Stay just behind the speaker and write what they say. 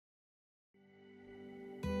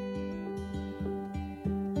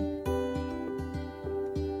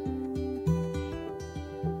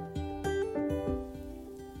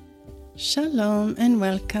Shalom and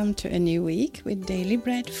welcome to a new week with Daily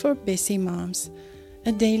Bread for Busy Moms,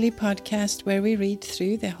 a daily podcast where we read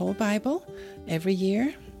through the whole Bible every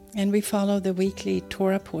year and we follow the weekly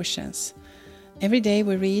Torah portions. Every day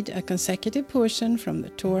we read a consecutive portion from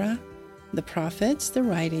the Torah, the prophets, the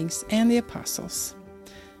writings, and the apostles.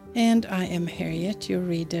 And I am Harriet, your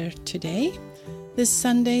reader today, this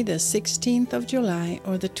Sunday the 16th of July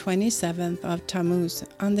or the 27th of Tamuz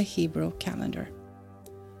on the Hebrew calendar.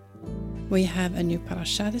 We have a new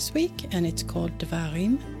parasha this week, and it's called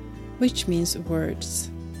Devarim, which means words.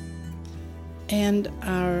 And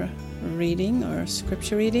our reading or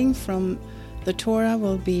scripture reading from the Torah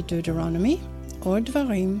will be Deuteronomy or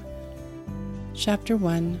Devarim, chapter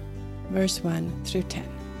 1, verse 1 through 10.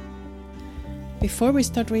 Before we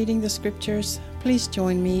start reading the scriptures, please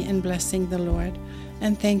join me in blessing the Lord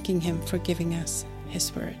and thanking Him for giving us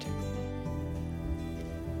His word.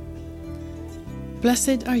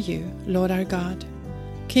 Blessed are you, Lord our God,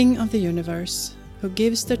 King of the universe, who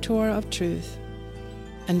gives the Torah of truth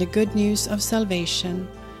and the good news of salvation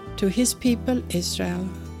to His people Israel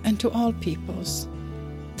and to all peoples,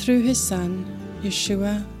 through His Son,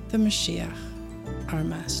 Yeshua the Mashiach, our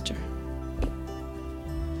Master.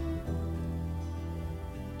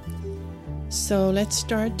 So let's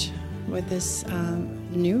start with this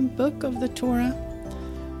new book of the Torah,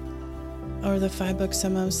 or the 5 books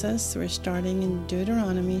of Moses. We're starting in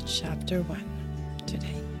Deuteronomy chapter 1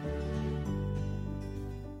 today.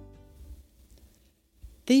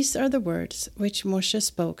 These are the words which Moshe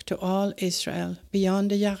spoke to all Israel beyond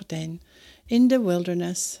the Jordan, in the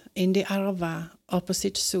wilderness, in the Arava,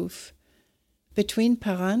 opposite Suf, between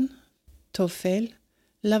Paran, Tophel,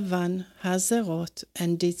 Lavan, Hazerot,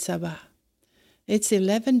 and Ditzabah. It's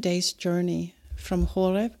 11 days' journey from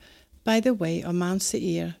Horeb by the way of Mount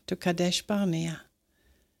Seir to Kadesh Barnea.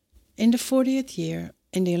 In the 40th year,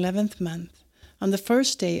 in the 11th month, on the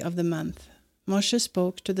first day of the month, Moshe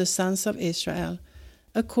spoke to the sons of Israel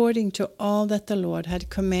according to all that the Lord had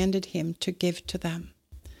commanded him to give to them.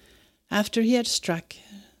 After he had struck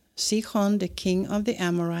Sihon, the king of the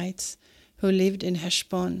Amorites, who lived in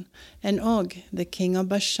Heshbon, and Og, the king of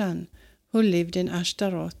Bashan, who lived in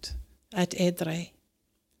Ashtaroth, at Edrei.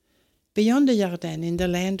 Beyond the Jordan, in the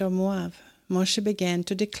land of Moab, Moshe began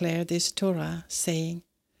to declare this Torah, saying,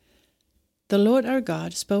 The Lord our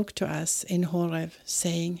God spoke to us in Horeb,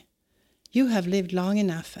 saying, You have lived long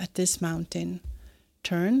enough at this mountain.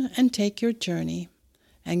 Turn and take your journey,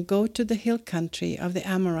 and go to the hill country of the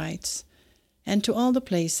Amorites, and to all the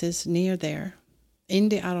places near there, in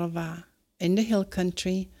the Arava, in the hill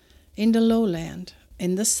country, in the lowland,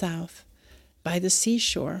 in the south, by the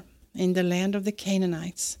seashore, in the land of the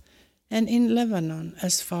Canaanites, and in Lebanon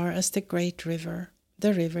as far as the great river,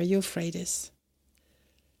 the river Euphrates.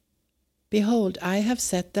 Behold, I have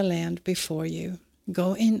set the land before you.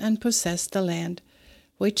 Go in and possess the land,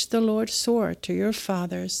 which the Lord swore to your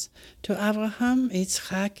fathers, to Abraham,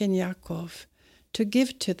 Yitzchak, and Yaakov, to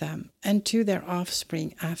give to them and to their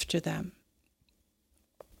offspring after them.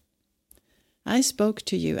 I spoke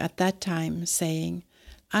to you at that time, saying,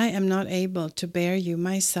 I am not able to bear you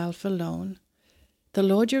myself alone. The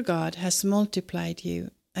Lord your God has multiplied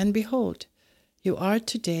you, and behold, you are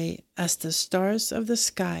today as the stars of the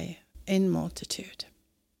sky in multitude.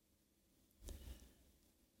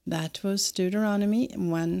 That was Deuteronomy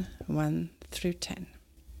 1 through 10.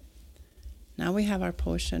 Now we have our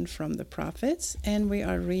portion from the prophets, and we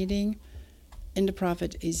are reading in the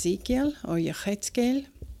prophet Ezekiel or Yechezkel,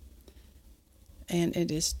 and it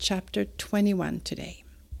is chapter 21 today.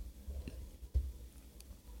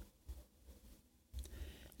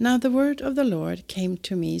 Now the word of the Lord came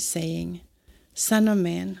to me, saying, Son of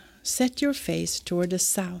man, set your face toward the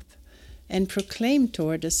south, and proclaim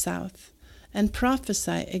toward the south, and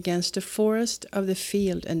prophesy against the forest of the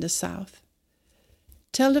field in the south.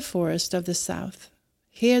 Tell the forest of the south,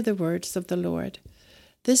 hear the words of the Lord.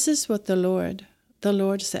 This is what the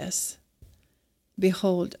Lord says.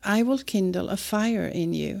 Behold, I will kindle a fire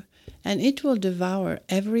in you, and it will devour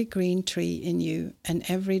every green tree in you, and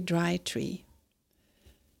every dry tree.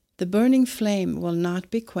 The burning flame will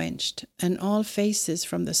not be quenched, and all faces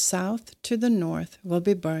from the south to the north will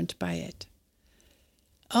be burnt by it.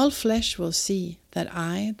 All flesh will see that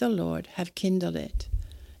I, the Lord, have kindled it.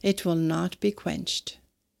 It will not be quenched.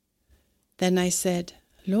 Then I said,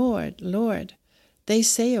 Lord, Lord, they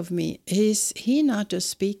say of me, Is he not a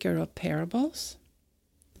speaker of parables?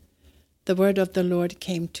 The word of the Lord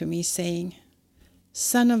came to me, saying,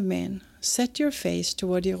 Son of man, set your face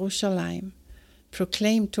toward Jerusalem,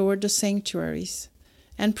 proclaim toward the sanctuaries,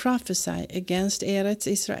 and prophesy against Eretz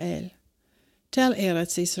Israel. Tell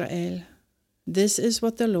Eretz Israel, This is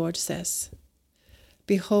what the Lord says.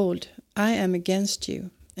 Behold, I am against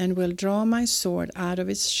you, and will draw my sword out of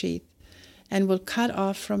its sheath, and will cut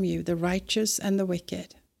off from you the righteous and the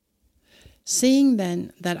wicked. Seeing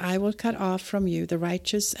then that I will cut off from you the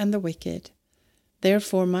righteous and the wicked,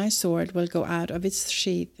 therefore my sword will go out of its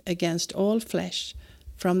sheath against all flesh,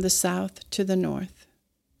 from the south to the north.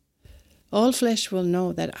 All flesh will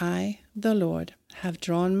know that I, the Lord, have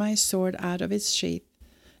drawn my sword out of its sheath.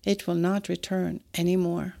 It will not return any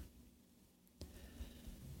more.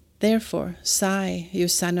 Therefore sigh, you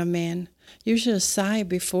son of man, you shall sigh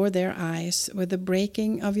before their eyes with the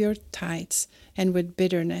breaking of your tithes and with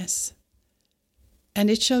bitterness. And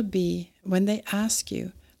it shall be, when they ask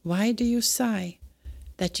you, why do you sigh,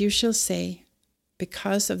 that you shall say,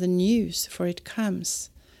 because of the news, for it comes.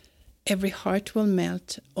 Every heart will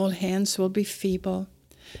melt, all hands will be feeble,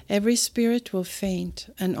 every spirit will faint,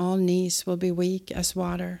 and all knees will be weak as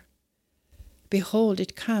water. Behold,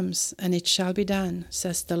 it comes, and it shall be done,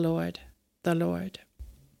 says the Lord, the Lord.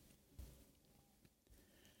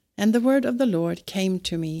 And the word of the Lord came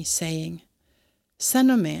to me, saying, Son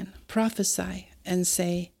of man, prophesy, and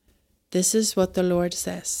say, This is what the Lord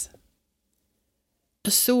says.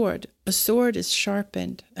 A sword is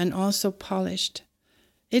sharpened, and also polished.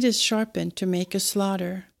 It is sharpened to make a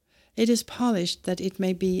slaughter. It is polished that it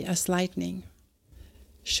may be as lightning.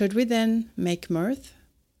 Should we then make mirth?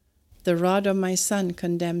 The rod of my son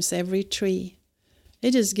condemns every tree.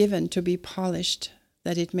 It is given to be polished,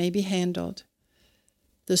 that it may be handled.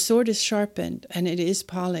 The sword is sharpened, and it is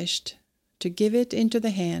polished, to give it into the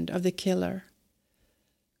hand of the killer.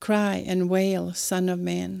 Cry and wail, Son of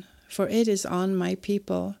man, for it is on my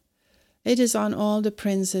people. It is on all the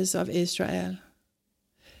princes of Israel.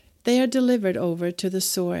 They are delivered over to the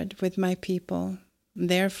sword with my people.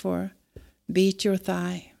 Therefore, beat your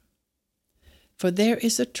thigh. For there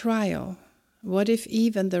is a trial. What if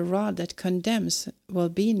even the rod that condemns will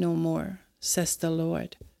be no more, says the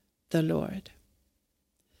Lord, the Lord.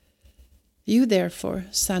 You therefore,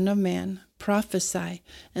 Son of man, prophesy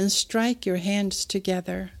and strike your hands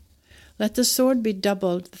together. Let the sword be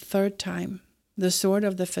doubled the third time, the sword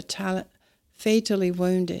of the fatally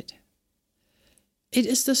wounded. It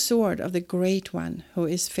is the sword of the great one who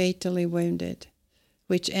is fatally wounded,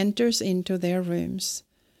 which enters into their rooms.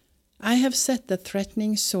 I have set the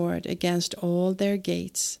threatening sword against all their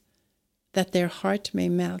gates, that their heart may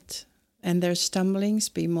melt, and their stumblings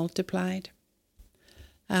be multiplied.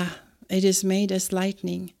 Ah, it is made as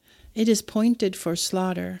lightning, it is pointed for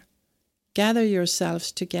slaughter. Gather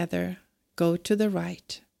yourselves together, go to the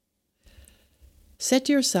right. Set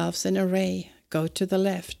yourselves in array, go to the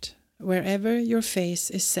left, wherever your face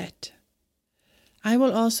is set. I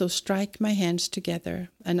will also strike my hands together,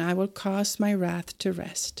 and I will cause my wrath to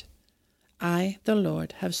rest. I, the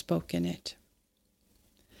Lord, have spoken it.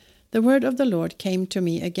 The word of the Lord came to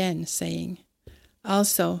me again, saying,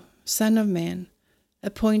 Also, Son of man,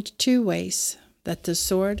 appoint 2 ways, that the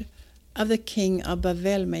sword of the king of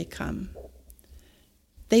Babel may come.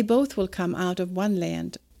 They both will come out of one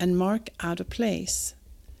land, and mark out a place.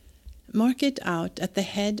 Mark it out at the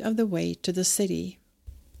head of the way to the city.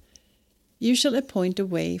 You shall appoint a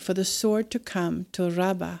way for the sword to come to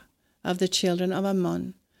Rabbah of the children of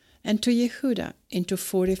Ammon, and to Yehudah into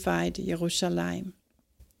fortified Jerusalem.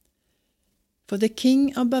 For the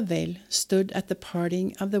king of Babel stood at the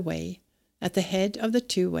parting of the way, at the head of the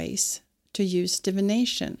 2 ways, to use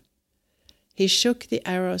divination. He shook the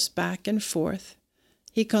arrows back and forth.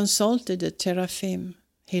 He consulted the teraphim.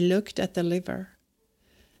 He looked at the liver.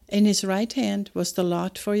 In his right hand was the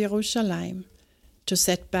lot for Jerusalem, to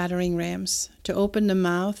set battering rams, to open the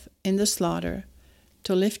mouth in the slaughter,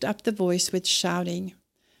 to lift up the voice with shouting,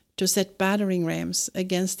 to set battering rams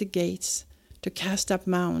against the gates, to cast up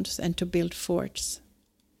mounds and to build forts.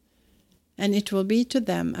 And it will be to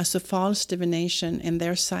them as a false divination in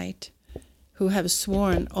their sight, who have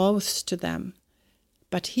sworn oaths to them,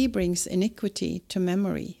 but he brings iniquity to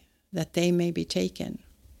memory, that they may be taken.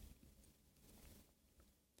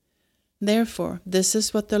 Therefore, this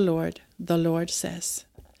is what the Lord says.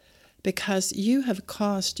 Because you have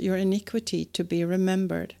caused your iniquity to be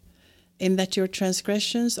remembered, in that your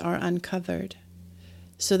transgressions are uncovered,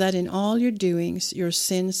 so that in all your doings your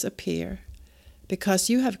sins appear. Because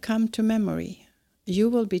you have come to memory, you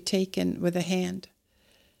will be taken with a hand.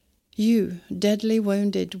 You, deadly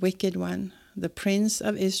wounded wicked one, the prince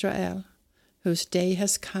of Israel, whose day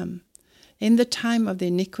has come, in the time of the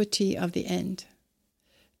iniquity of the end.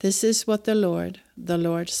 This is what the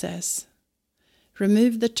Lord says.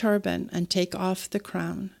 Remove the turban and take off the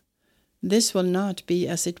crown. This will not be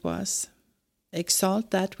as it was. Exalt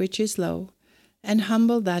that which is low, and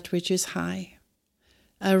humble that which is high.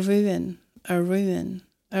 A ruin, a ruin,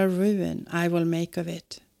 a ruin I will make of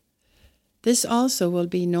it. This also will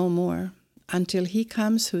be no more, until he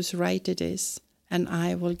comes whose right it is, and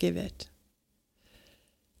I will give it.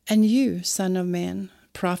 And you, son of man,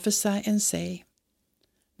 prophesy and say,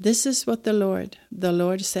 This is what the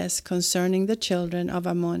Lord says concerning the children of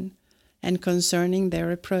Ammon, and concerning their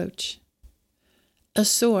reproach. A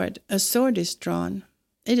sword is drawn.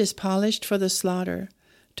 It is polished for the slaughter,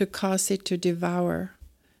 to cause it to devour,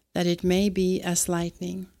 that it may be as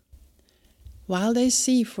lightning. While they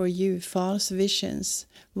see for you false visions,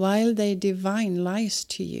 while they divine lies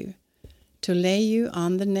to you, to lay you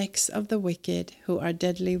on the necks of the wicked who are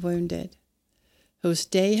deadly wounded, whose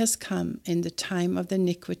day has come in the time of the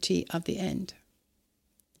iniquity of the end.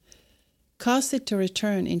 Cause it to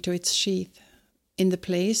return into its sheath, in the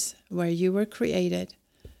place where you were created,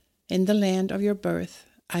 in the land of your birth,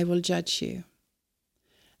 I will judge you.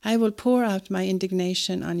 I will pour out my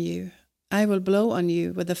indignation on you. I will blow on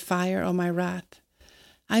you with the fire of my wrath.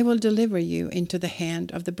 I will deliver you into the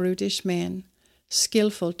hand of the brutish man,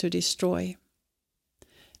 skillful to destroy.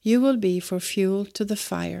 You will be for fuel to the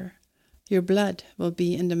fire. Your blood will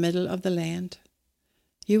be in the middle of the land.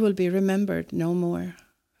 You will be remembered no more,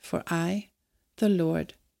 for I, the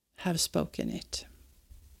Lord, have spoken it.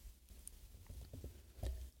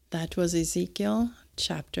 That was Ezekiel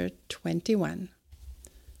chapter 21.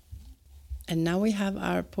 And now we have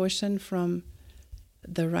our portion from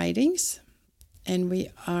the writings, and we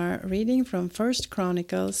are reading from 1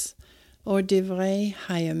 Chronicles, or Divrei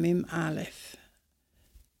Hayamim Aleph,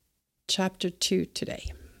 chapter 2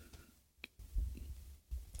 today.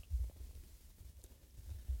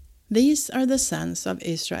 These are the sons of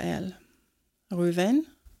Israel: Reuven,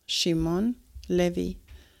 Shimon, Levi,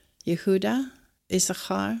 Yehuda,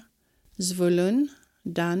 Issachar, Zvulun,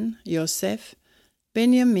 Dan, Yosef,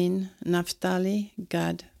 Benjamin, Naphtali,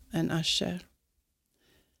 Gad, and Asher.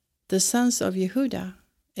 The sons of Yehuda,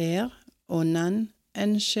 Onan,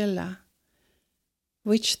 and Shelah,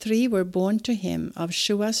 which three were born to him of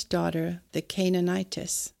Shua's daughter, the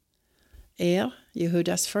Canaanitess.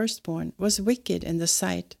 Yehuda's firstborn, was wicked in the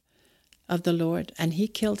sight of the Lord, and he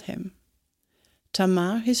killed him.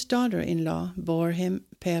 Tamar, his daughter-in-law, bore him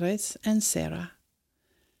Perez and Serah.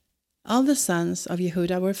 All the sons of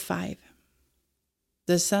Yehuda were 5.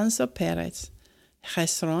 The sons of Perez,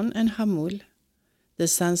 Hezron and Hamul. The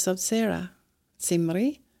sons of Serah,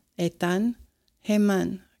 Zimri, Etan,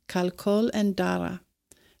 Heman, Kalkol, and Dara,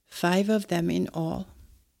 5 of them in all.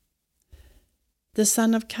 The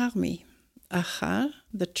son of Carmi, Achar,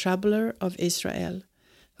 the troubler of Israel,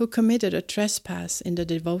 who committed a trespass in the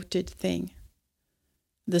devoted thing.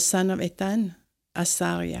 The son of Etan,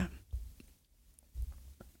 Asariah.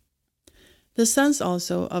 The sons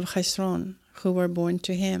also of Hezron, who were born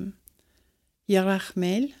to him,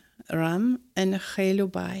 Yerachmel, Ram, and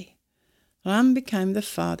Chelubai. Ram became the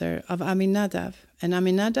father of Aminadab, and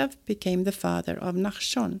Aminadab became the father of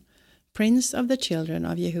Nachshon, prince of the children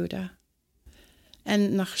of Yehuda.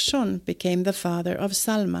 And Nachshon became the father of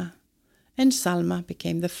Salma, and Salma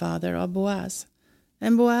became the father of Boaz,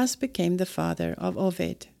 and Boaz became the father of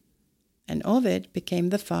Oved, and Oved became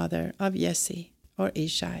the father of Jesse, or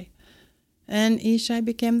Ishai, and Ishai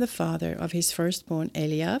became the father of his firstborn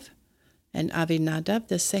Eliav, and Avinadab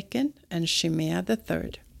the second, and Shimea the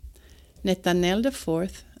third, Netanel the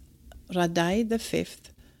fourth, Radai the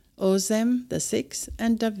fifth, Ozem the sixth,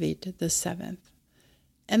 and David the seventh.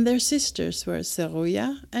 And their sisters were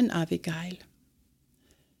Zeruiah and Abigail.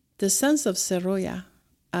 The sons of Zeruiah,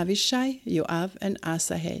 Avishai, Joab, and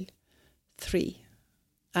Asahel, 3.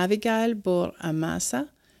 Abigail bore Amasa,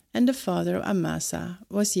 and the father of Amasa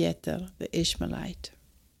was Yeter the Ishmaelite.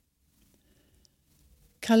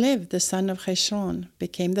 Caleb, the son of Hezron,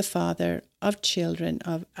 became the father of children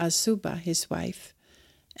of Azubah his wife,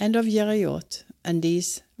 and of Yeriot, and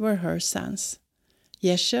these were her sons,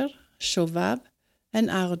 Yesher, Shobab,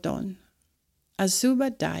 and Ardon.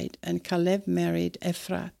 Azubah died, and Caleb married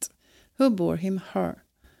Ephrat, who bore him Hur.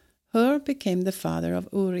 Hur became the father of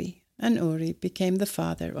Uri, and Uri became the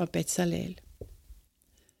father of Bezalel.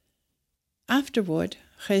 Afterward,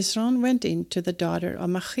 Hezron went in to the daughter of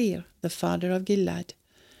Machir, the father of Gilad,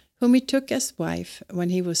 whom he took as wife when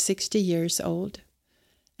he was 60 years old,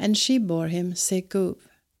 and she bore him Seguv.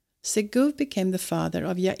 Seguv became the father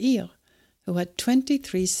of Yair, who had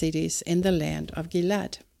 23 cities in the land of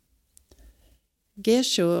Gilad.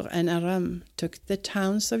 Geshur and Aram took the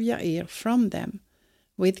towns of Yair from them,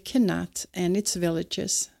 with Kenat and its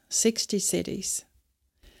villages, 60 cities.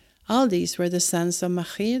 All these were the sons of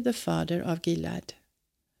Machir, the father of Gilad.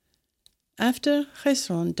 After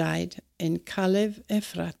Hezron died in Caleb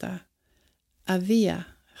Ephrata, Avia,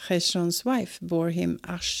 Hezron's wife, bore him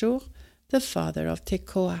Ashur, the father of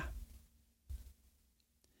Tekoa.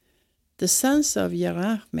 The sons of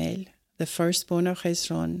Yerahmeel, the firstborn of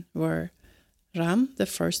Hezron, were Ram, the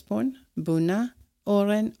firstborn, Bunah,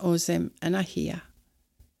 Oren, Ozem, and Ahia.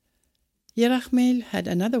 Yerahmeel had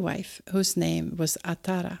another wife whose name was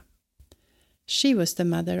Atara. She was the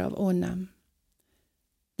mother of Onam.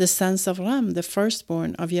 The sons of Ram, the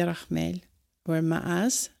firstborn of Yerahmeel, were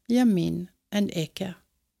Maaz, Yamin, and Eker.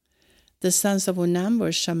 The sons of Onam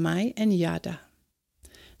were Shammai and Yada.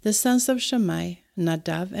 The sons of Shammai,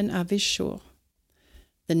 Nadav and Avishur.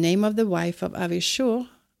 The name of the wife of Avishur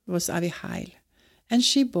was Avihail, and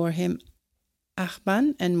she bore him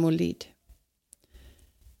Achban and Molid.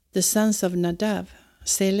 The sons of Nadav,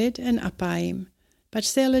 Seled and Apaim, but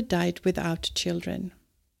Seled died without children.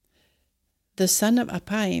 The son of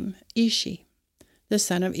Apaim, Ishi. The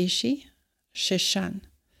son of Ishi, Sheshan.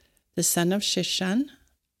 The son of Sheshan,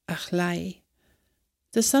 Achlai.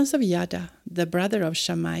 The sons of Yada, the brother of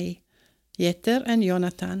Shammai, Yeter and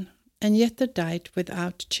Jonathan, and Yeter died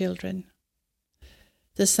without children.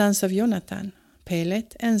 The sons of Jonathan,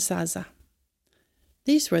 Pelet and Zaza.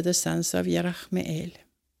 These were the sons of Yerahmeel.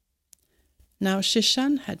 Now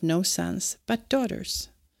Sheshan had no sons, but daughters.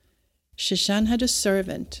 Sheshan had a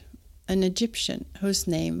servant, an Egyptian, whose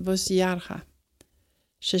name was Yarha.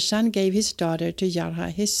 Sheshan gave his daughter to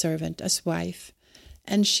Yarha, his servant, as wife,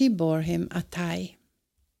 and she bore him Attai.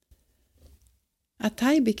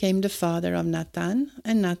 Attai became the father of Nathan,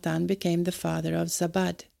 and Nathan became the father of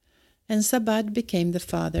Zabad, and Zabad became the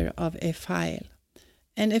father of Ephael,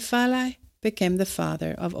 and Ephael became the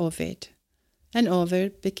father of Oved, and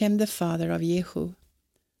Oved became the father of Jehu,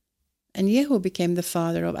 and Jehu became the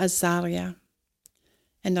father of Azariah,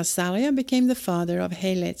 and Azariah became the father of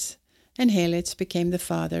Helez, and Helez became the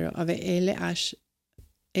father of Elisha,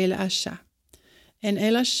 and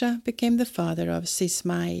Elisha became the father of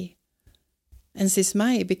Sismai, and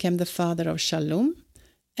Sismai became the father of Shallum,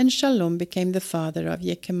 and Shallum became the father of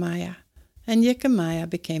Jechemiah, and Jechemiah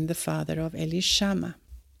became the father of Elishama.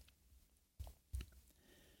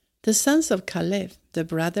 The sons of Caleb, the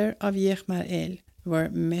brother of Yerahmeel, were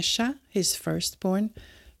Mesha, his firstborn,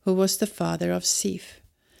 who was the father of Siph,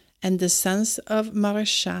 and the sons of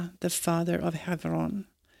Mareshah, the father of Hebron.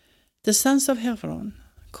 The sons of Hebron,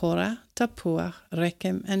 Korah, Tappuah,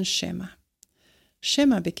 Rechem, and Shema.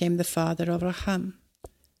 Shema became the father of Raham,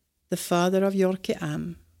 the father of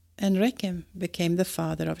Yorkeam, and Rechem became the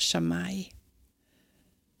father of Shammai.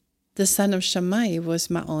 The son of Shammai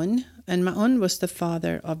was Maon, and Maon was the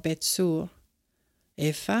father of Bethsur.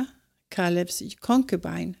 Epha, Caleb's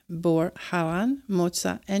concubine, bore Haran,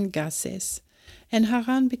 Moza, and Gazes, and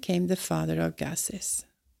Haran became the father of Gazes.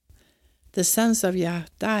 The sons of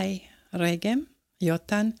Yahdai, Regem,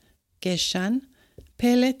 Yotan, Geshan,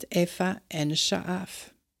 Pelet, Epha, and Sha'af.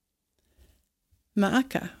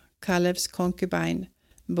 Maacah, Caleb's concubine,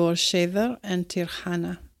 bore Shever and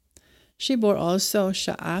Tirhana. She bore also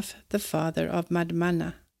Sha'af, the father of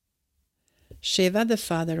Madmana, Sheva, the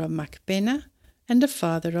father of Macbena, and the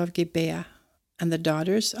father of Gibeah, and the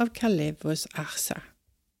daughters of Caleb was Achsah.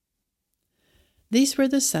 These were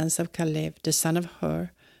the sons of Caleb, the son of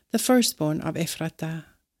Hur, the firstborn of Ephratah,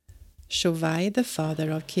 Shovai, the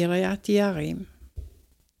father of Kiriath Yearim,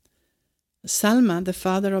 Salma, the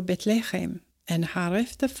father of Bethlehem, and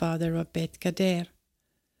Hareph, the father of Beth Gader.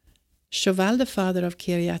 Shoval, the father of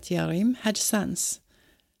Kiriath Yearim, had sons,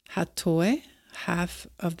 Hatoe, half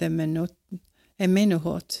of the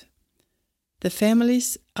Menuhot, the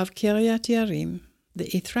families of Kiriath Yearim, the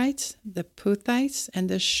Ithrites, the Puthites, and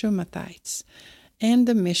the Shumathites, and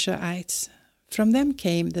the Mishaites. From them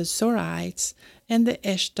came the Zoraites and the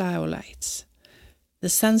Eshtaolites. The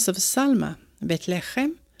sons of Salma,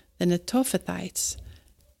 Bethlehem, the Netophathites,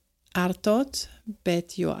 Artot, Bet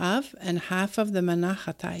Yoav, and half of the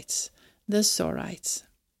Manachatites, the Zorites.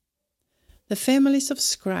 The families of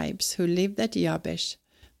scribes who lived at Yabesh,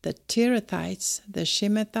 the Tirathites, the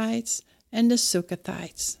Shimethites, and the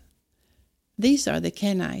Sukkathites. These are the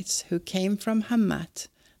Kenites who came from Hamath,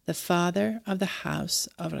 the father of the house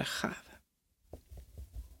of Rechav.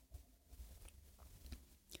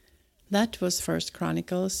 That was 1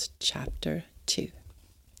 Chronicles chapter 2.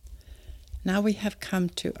 Now we have come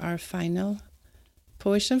to our final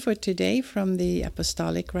portion for today from the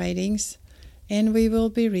Apostolic Writings, and we will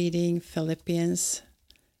be reading Philippians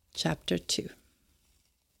chapter 2.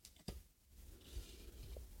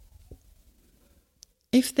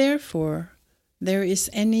 If therefore there is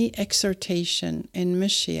any exhortation in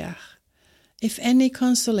Mashiach, if any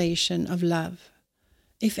consolation of love,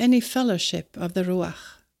 if any fellowship of the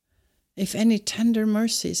Ruach, if any tender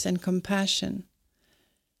mercies and compassion,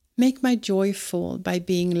 Make my joy full by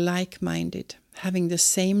being like-minded, having the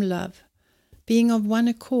same love, being of one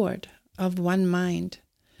accord, of one mind,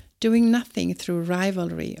 doing nothing through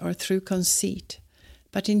rivalry or through conceit,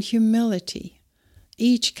 but in humility,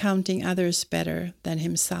 each counting others better than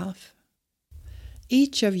himself.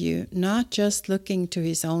 Each of you not just looking to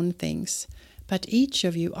his own things, but each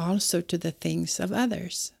of you also to the things of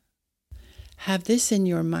others. Have this in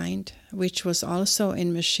your mind, which was also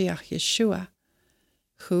in Mashiach Yeshua,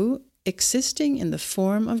 who, existing in the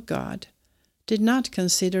form of God, did not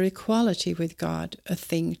consider equality with God a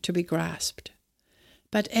thing to be grasped,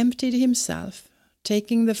 but emptied himself,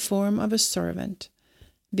 taking the form of a servant,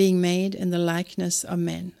 being made in the likeness of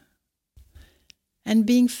men. And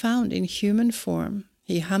being found in human form,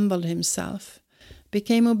 he humbled himself,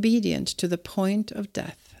 became obedient to the point of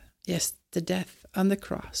death, yes, the death on the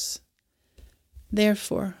cross.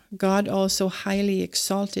 Therefore God also highly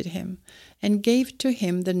exalted him, and gave to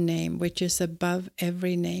him the name which is above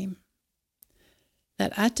every name,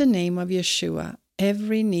 that at the name of Yeshua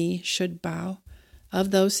every knee should bow,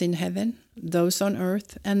 of those in heaven, those on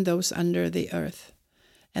earth, and those under the earth,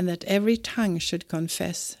 and that every tongue should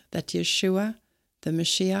confess that Yeshua, the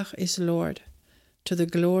Mashiach, is Lord, to the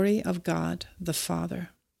glory of God the Father.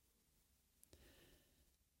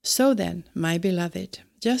 So then, my beloved,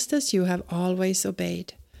 just as you have always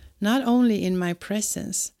obeyed, not only in my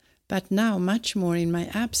presence, but now much more in my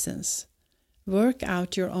absence, work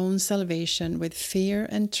out your own salvation with fear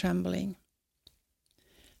and trembling.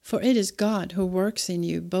 For it is God who works in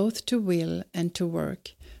you both to will and to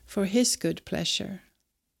work for his good pleasure.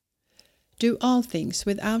 Do all things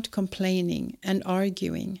without complaining and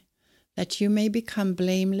arguing, that you may become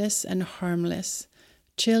blameless and harmless,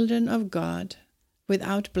 children of God,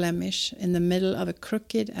 without blemish, in the middle of a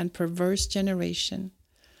crooked and perverse generation,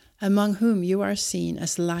 among whom you are seen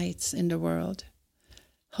as lights in the world,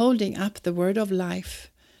 holding up the word of life,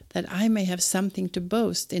 that I may have something to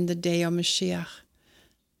boast in the day of Mashiach,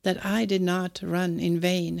 that I did not run in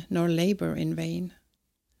vain nor labor in vain.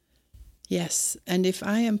 Yes, and if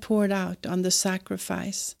I am poured out on the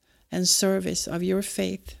sacrifice and service of your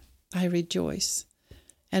faith, I rejoice,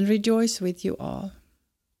 and rejoice with you all.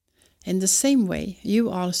 In the same way, you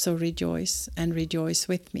also rejoice, and rejoice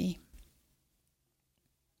with me.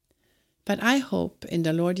 But I hope in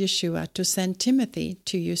the Lord Yeshua to send Timothy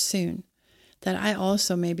to you soon, that I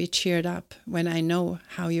also may be cheered up when I know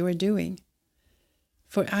how you are doing.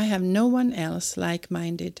 For I have no one else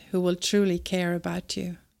like-minded who will truly care about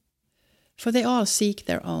you. For they all seek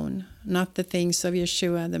their own, not the things of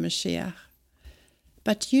Yeshua the Mashiach.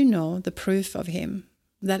 But you know the proof of him,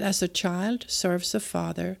 that as a child serves a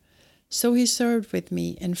father, so he served with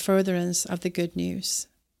me in furtherance of the good news.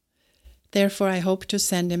 Therefore I hope to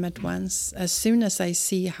send him at once, as soon as I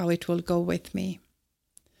see how it will go with me.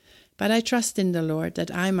 But I trust in the Lord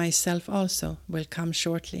that I myself also will come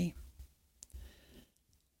shortly.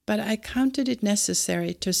 But I counted it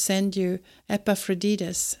necessary to send you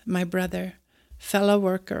Epaphroditus, my brother, fellow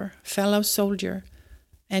worker, fellow soldier,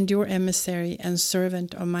 and your emissary and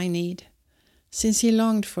servant of my need, since he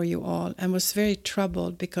longed for you all and was very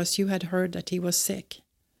troubled because you had heard that he was sick.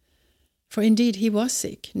 For indeed he was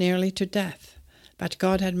sick, nearly to death, but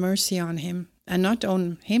God had mercy on him, and not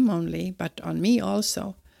on him only, but on me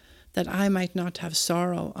also, that I might not have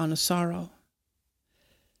sorrow on sorrow.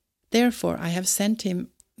 Therefore I have sent him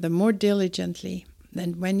the more diligently,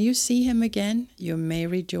 that when you see him again you may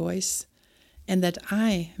rejoice, and that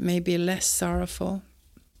I may be less sorrowful.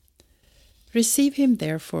 Receive him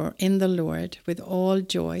therefore in the Lord with all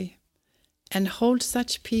joy, and hold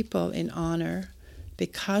such people in honor,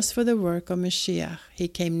 because for the work of Mashiach he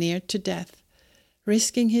came near to death,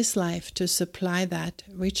 risking his life to supply that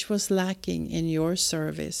which was lacking in your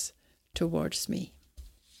service towards me.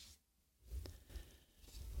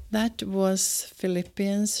 That was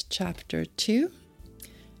Philippians chapter 2,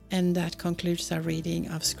 and that concludes our reading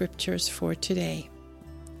of scriptures for today.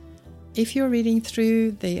 If you're reading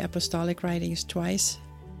through the apostolic writings twice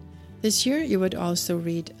this year, you would also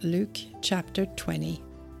read Luke chapter 20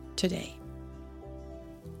 today.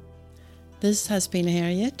 This has been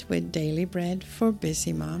Harriet with Daily Bread for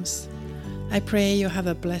Busy Moms. I pray you have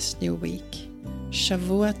a blessed new week.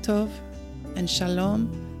 Shavua Tov and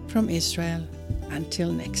Shalom from Israel.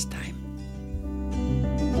 Until next time.